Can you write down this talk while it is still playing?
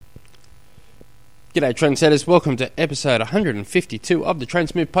G'day trendsetters, welcome to episode 152 of the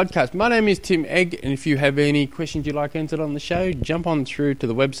Trainsmove podcast. My name is Tim Egg, and if you have any questions you'd like answered on the show, jump on through to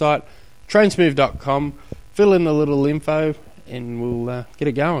the website, trainsmove.com, fill in the little info, and we'll get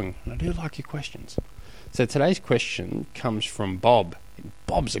it going. I do like your questions. So today's question comes from Bob.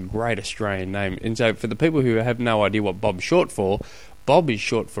 Bob's a great Australian name, and so for the people who have no idea what Bob's short for, Bob is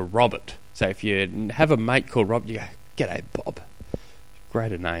short for Robert. So if you have a mate called Rob, you go, "G'day, Bob."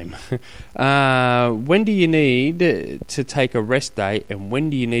 Greater name. When do you need to take a rest day, and when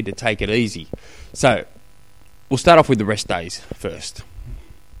do you need to take it easy? So we'll start off with the rest days first.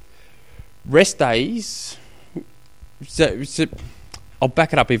 Rest days, so I'll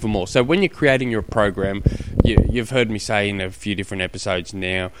back it up even more. So when you're creating your program, you've heard me say in a few different episodes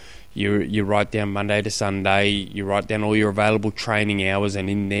now, you write down Monday to Sunday, you write down all your available training hours, and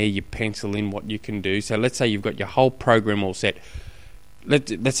in there you pencil in what you can do. So let's say you've got your whole program all set.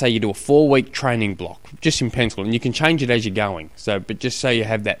 Let's say you do a 4-week training block, just in pencil, and you can change it as you're going. So, but just so you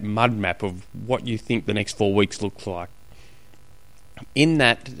have that mud map of what you think the next 4 weeks look like. In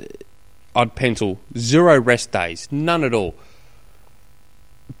that, I'd pencil 0 rest days, none at all.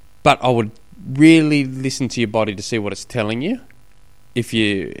 But I would really listen to your body to see what it's telling you.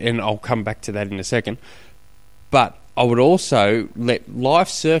 And I'll come back to that in a second. But I would also let life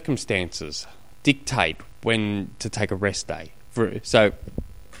circumstances dictate when to take a rest day. So,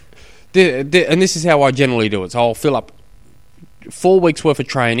 and this is how I generally do it. So I'll fill up 4 weeks worth of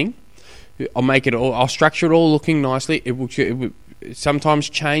training. I'll structure it all looking nicely. It will sometimes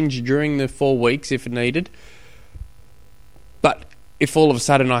change during the 4 weeks if needed. But if all of a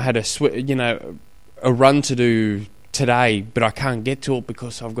sudden I had a run to do today, but I can't get to it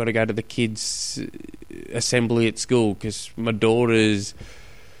because I've got to go to the kids' assembly at school because my daughter's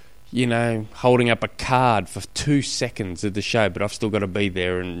holding up a card for 2 seconds of the show, but I've still got to be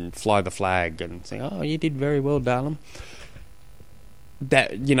there and fly the flag and say, "Oh, you did very well, darling."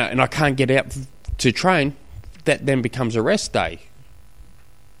 And I can't get out to train. That then becomes a rest day.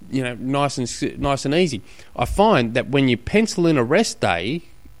 Nice and easy. I find that when you pencil in a rest day,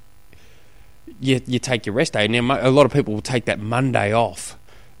 you take your rest day. Now, a lot of people will take that Monday off,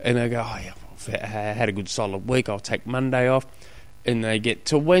 and they go, "Oh yeah, I had a good solid week. I'll take Monday off." And they get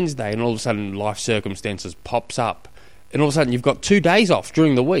to Wednesday, and all of a sudden life circumstances pops up. And all of a sudden you've got 2 days off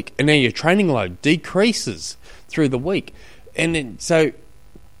during the week. And now your training load decreases through the week. And then, so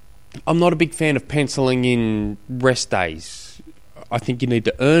I'm not a big fan of penciling in rest days. I think you need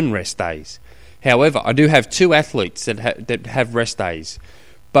to earn rest days. However, I do have 2 athletes that have rest days,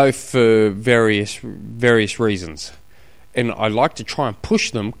 both for various reasons. And I like to try and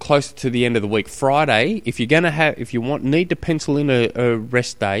push them closer to the end of the week. Friday, if you need to pencil in a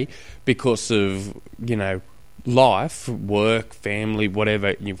rest day because of life, work, family,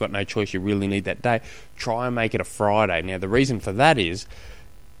 whatever, you've got no choice, you really need that day, try and make it a Friday. Now the reason for that is,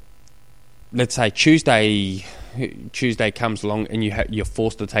 let's say Tuesday comes along and you're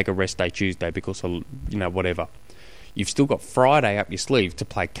forced to take a rest day Tuesday because of whatever. You've still got Friday up your sleeve to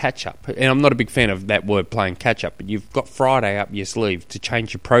play catch-up. And I'm not a big fan of that word, playing catch-up, but you've got Friday up your sleeve to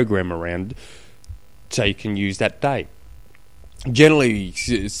change your program around so you can use that day. Generally,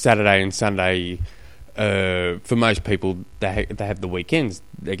 Saturday and Sunday, for most people, they have the weekends.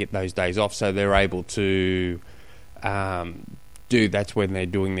 They get those days off, so they're able to that's when they're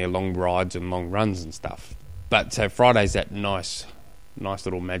doing their long rides and long runs and stuff. But so Friday's that nice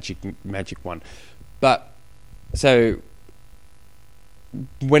little magic one. But so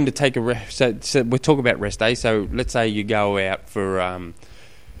when to take a rest? So we're talking about rest days. So let's say you go out for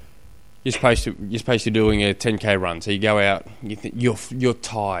you're supposed to doing a 10k run. So you go out, you're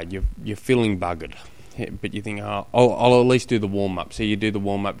tired, you're feeling buggered, but you think, oh, I'll at least do the warm up. So you do the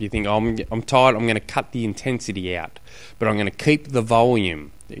warm up. You think, oh, I'm tired. I'm going to cut the intensity out, but I'm going to keep the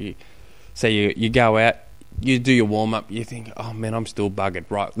volume. So you go out. You do your warm-up, you think, oh man, I'm still buggered.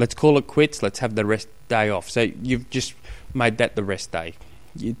 Right, let's call it quits, let's have the rest day off. So you've just made that the rest day.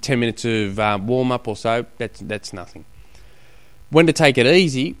 10 minutes of warm-up or so, that's nothing. When to take it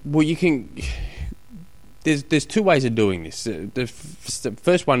easy? Well, you can... There's 2 ways of doing this. The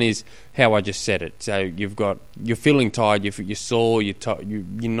first one is how I just said it. So you're feeling tired, you're sore, you're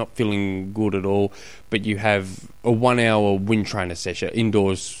not feeling good at all, but you have a 1-hour wind trainer session,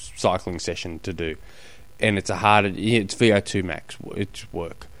 indoors cycling session to do. And it's VO2 max, it's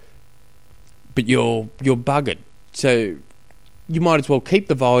work. But you're buggered. So you might as well keep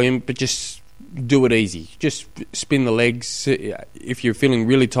the volume, but just do it easy. Just spin the legs. If you're feeling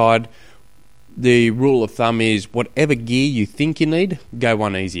really tired, the rule of thumb is whatever gear you think you need, go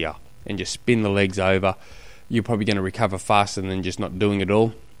one easier and just spin the legs over. You're probably going to recover faster than just not doing it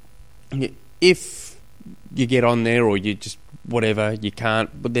all. if you get on there or you just whatever, you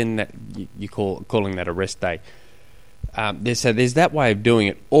can't, but then calling that a rest day. There's that way of doing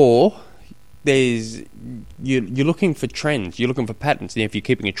it, or you're looking for trends, you're looking for patterns. Now, if you're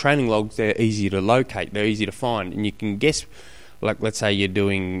keeping a training log, they're easy to locate, they're easy to find, and you can guess. Like, let's say you're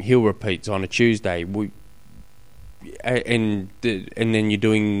doing hill repeats on a Tuesday, and then you're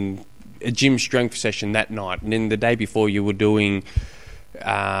doing a gym strength session that night, and then the day before you were doing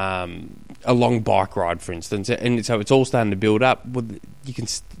a long bike ride, for instance, and so it's all starting to build up. Well,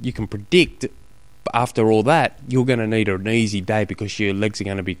 you can predict after all that you're going to need an easy day because your legs are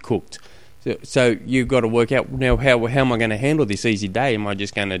going to be cooked. So you've got to work out now how am I going to handle this easy day? Am I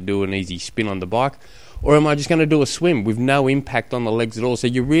just going to do an easy spin on the bike? Or am I just going to do a swim with no impact on the legs at all? So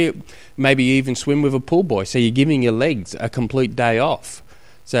you maybe even swim with a pull buoy. So you're giving your legs a complete day off.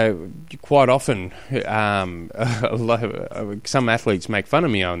 So quite often, some athletes make fun of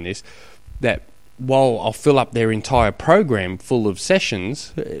me on this, that while I'll fill up their entire program full of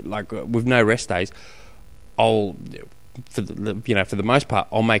sessions, like with no rest days, for the most part,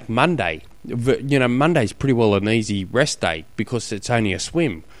 I'll make Monday. Monday's pretty well an easy rest day because it's only a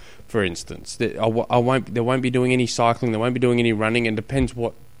swim. For instance, they won't be doing any cycling, they won't be doing any running, and depends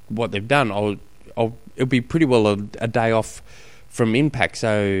what they've done. It'll be pretty well a day off from impact,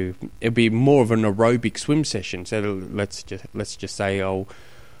 so it'll be more of an aerobic swim session. So let's just say I'll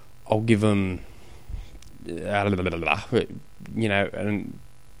give them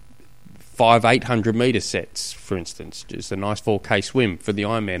 800 meter sets, for instance, just a nice 4K swim for the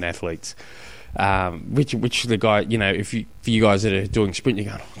Ironman athletes. Which the guy, for you guys that are doing sprint,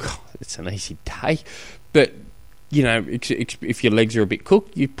 you're going, oh God, it's an easy day. But, if your legs are a bit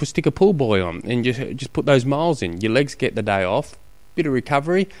cooked, you stick a pull buoy on and just put those miles in. Your legs get the day off, bit of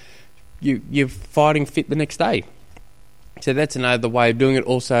recovery, you're fighting fit the next day. So that's another way of doing it.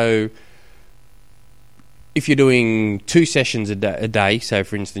 Also, if you're doing 2 sessions a day, so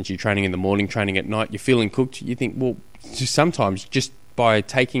for instance, you're training in the morning, training at night, you're feeling cooked, you think, well, sometimes just by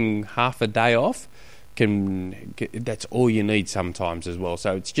taking half a day off, that's all you need sometimes as well.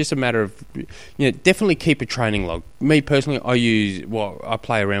 So it's just a matter of, definitely keep a training log. Me personally, I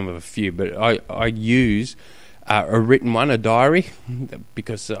play around with a few, but I use a written one, a diary,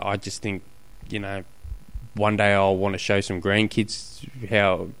 because I just think, one day I'll want to show some grandkids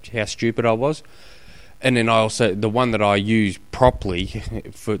how stupid I was. And then the one that I use properly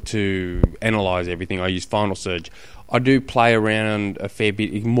to analyse everything, I use Final Surge. I do play around a fair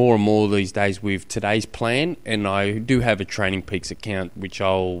bit, more and more these days, with today's plan, and I do have a Training Peaks account which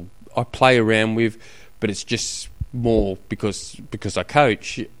I play around with, but it's just more because I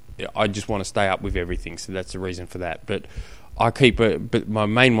coach. I just want to stay up with everything, so that's the reason for that. But but my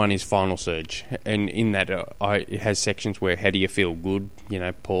main one is Final Surge, and in that it has sections where how do you feel, good,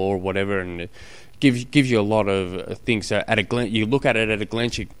 poor, whatever, and gives you a lot of things. So at a glance, you look at it at a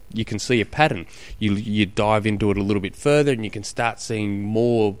glance, you can see a pattern. You dive into it a little bit further, and you can start seeing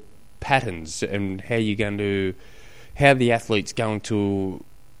more patterns and how the athlete's going to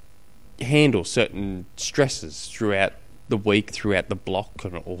handle certain stresses throughout the week, throughout the block,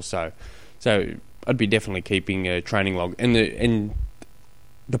 and also. So I'd be definitely keeping a training log, and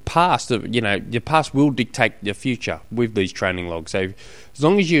the past, your past will dictate your future with these training logs. So as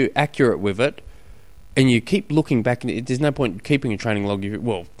long as you're accurate with it, and you keep looking back, there's no point keeping a training log.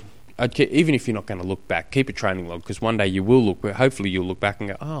 Even if you're not going to look back, keep a training log, because one day you will look. Hopefully, you'll look back and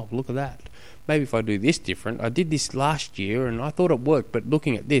go, "Oh, look at that. Maybe if I do this different, I did this last year and I thought it worked, but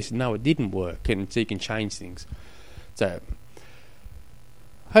looking at this, no, it didn't work." And so you can change things. So,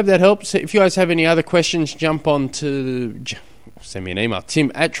 hope that helps. If you guys have any other questions, send me an email,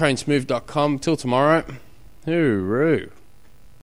 tim@trainsmooth.com. Till tomorrow, hooroo.